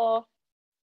possible.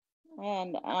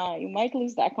 And you might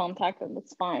lose that contact, and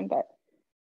that's fine, but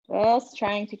just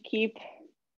trying to keep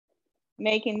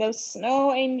making those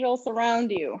snow angels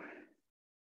around you.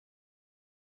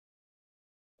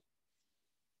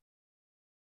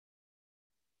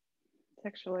 It's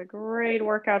actually a great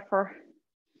workout for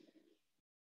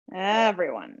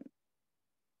everyone.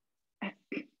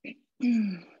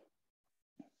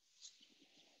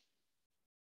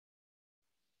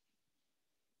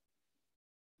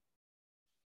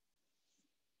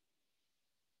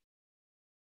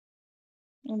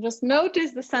 And just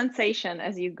notice the sensation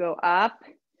as you go up.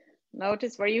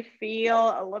 Notice where you feel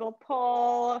a little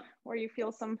pull, where you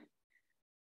feel some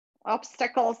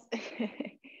obstacles,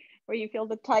 where you feel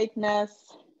the tightness.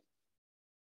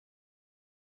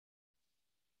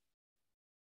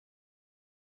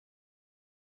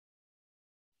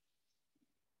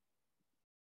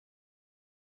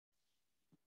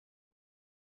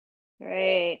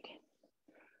 Great.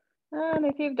 And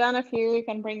if you've done a few, you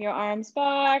can bring your arms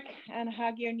back and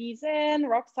hug your knees in,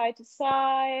 rock side to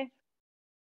side.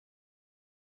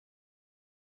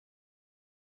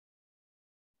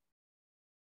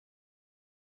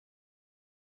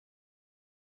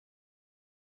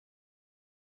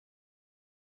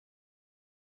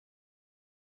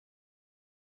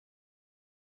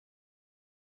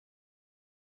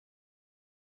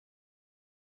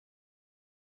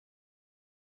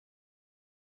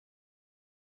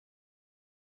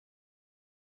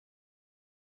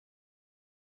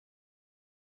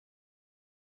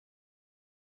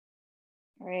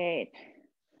 Great.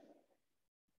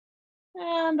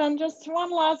 And then just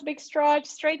one last big stretch,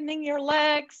 straightening your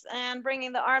legs and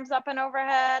bringing the arms up and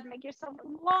overhead. Make yourself as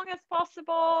long as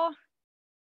possible.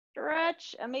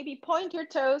 Stretch and maybe point your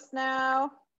toes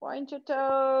now. Point your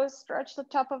toes, stretch the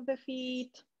top of the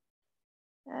feet.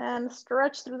 And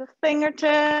stretch through the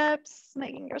fingertips,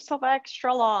 making yourself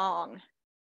extra long.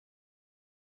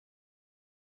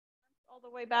 All the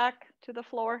way back to the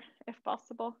floor, if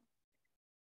possible.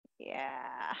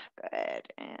 Yeah,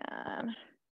 good. And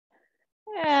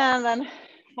then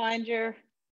find your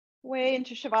way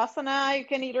into Shavasana. You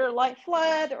can either lie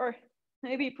flat or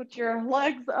maybe put your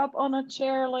legs up on a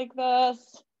chair like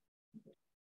this.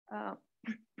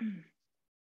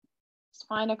 Just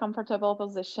find a comfortable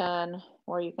position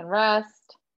where you can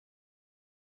rest.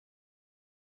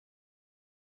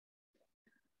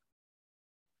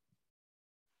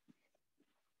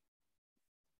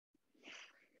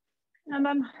 And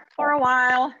then for a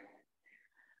while,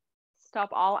 stop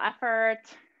all effort.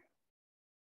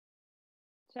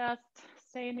 Just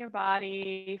stay in your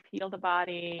body, feel the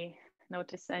body,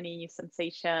 notice any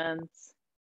sensations,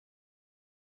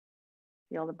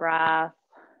 feel the breath.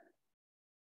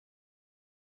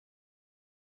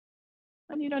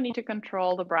 And you don't need to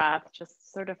control the breath,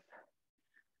 just sort of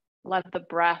let the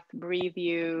breath breathe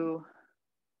you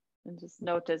and just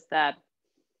notice that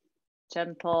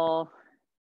gentle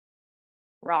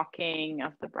rocking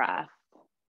of the breath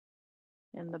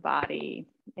in the body,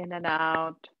 in and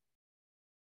out.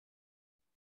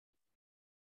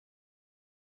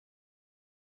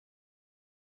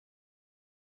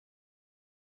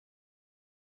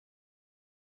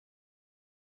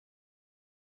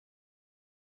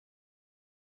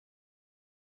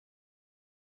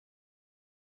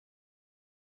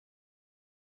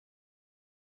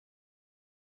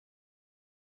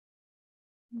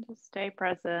 And just stay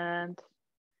present.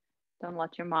 Don't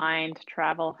let your mind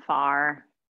travel far.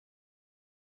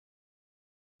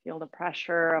 Feel the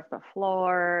pressure of the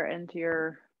floor into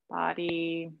your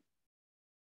body.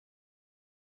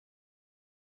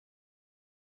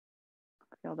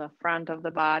 Feel the front of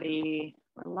the body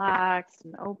relaxed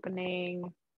and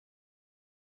opening.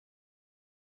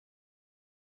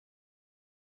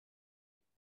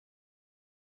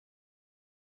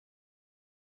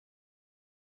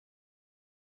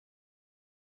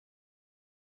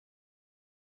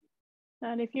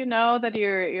 And if you know that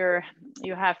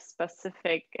you have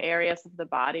specific areas of the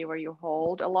body where you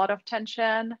hold a lot of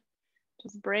tension,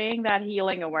 just bring that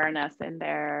healing awareness in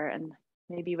there. And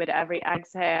maybe with every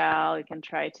exhale, you can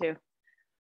try to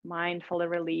mindfully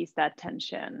release that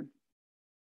tension.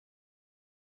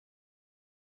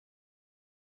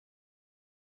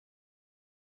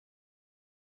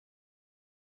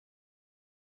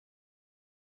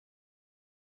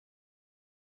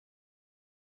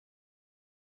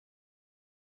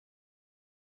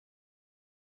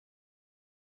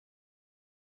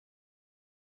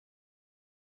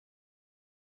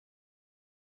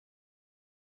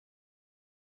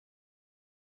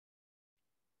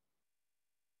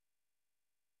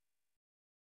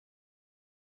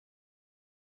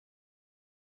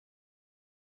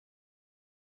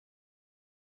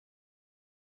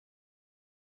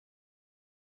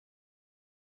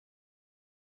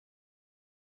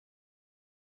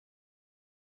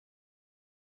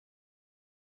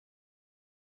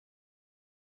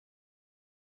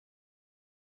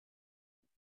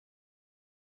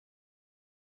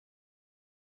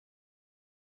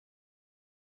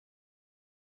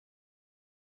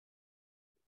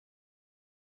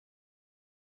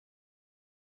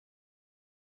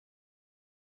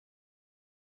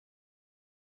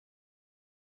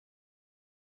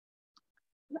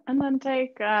 And then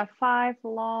take 5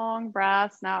 long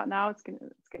breaths. Now it's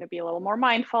gonna be a little more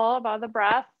mindful about the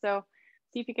breath. So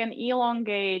see if you can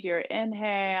elongate your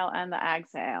inhale and the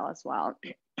exhale as well.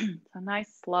 So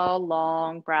nice, slow,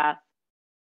 long breath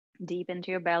deep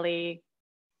into your belly.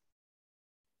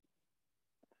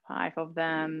 5 of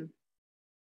them.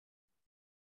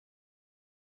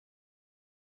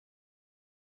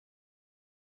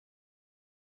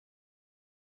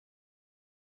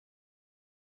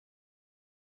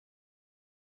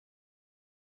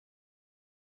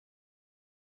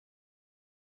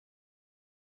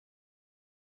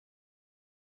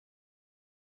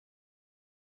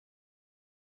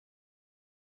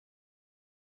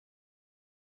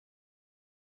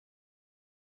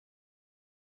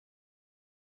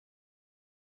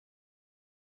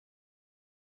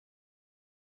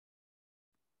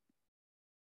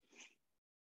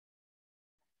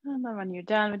 And then when you're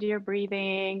done with your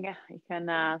breathing, you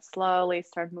can slowly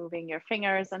start moving your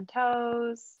fingers and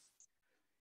toes.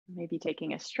 Maybe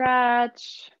taking a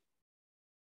stretch.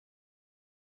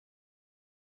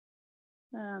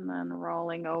 And then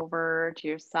rolling over to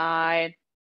your side.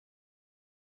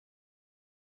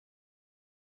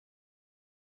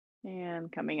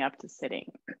 And coming up to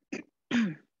sitting.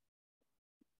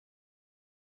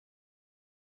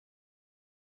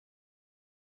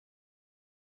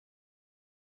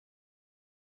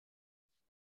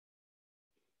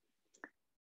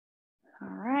 All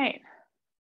right.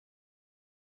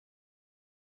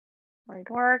 Great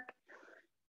work.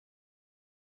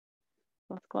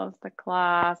 Let's close the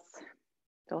class.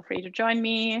 Feel free to join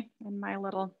me in my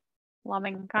little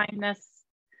loving kindness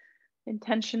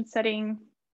intention setting,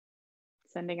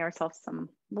 sending ourselves some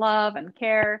love and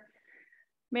care.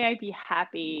 May I be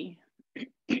happy.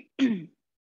 May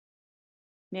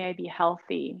I be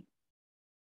healthy.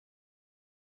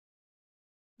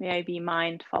 May I be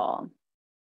mindful.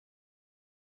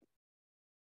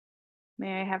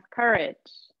 May I have courage.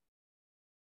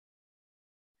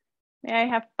 May I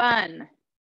have fun.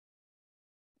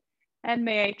 And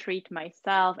may I treat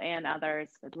myself and others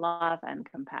with love and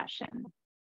compassion.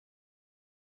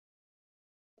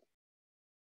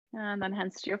 And then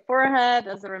hands to your forehead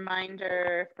as a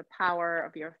reminder of the power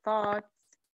of your thoughts.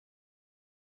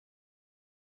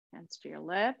 Hands to your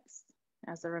lips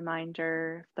as a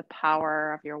reminder of the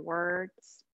power of your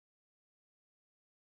words.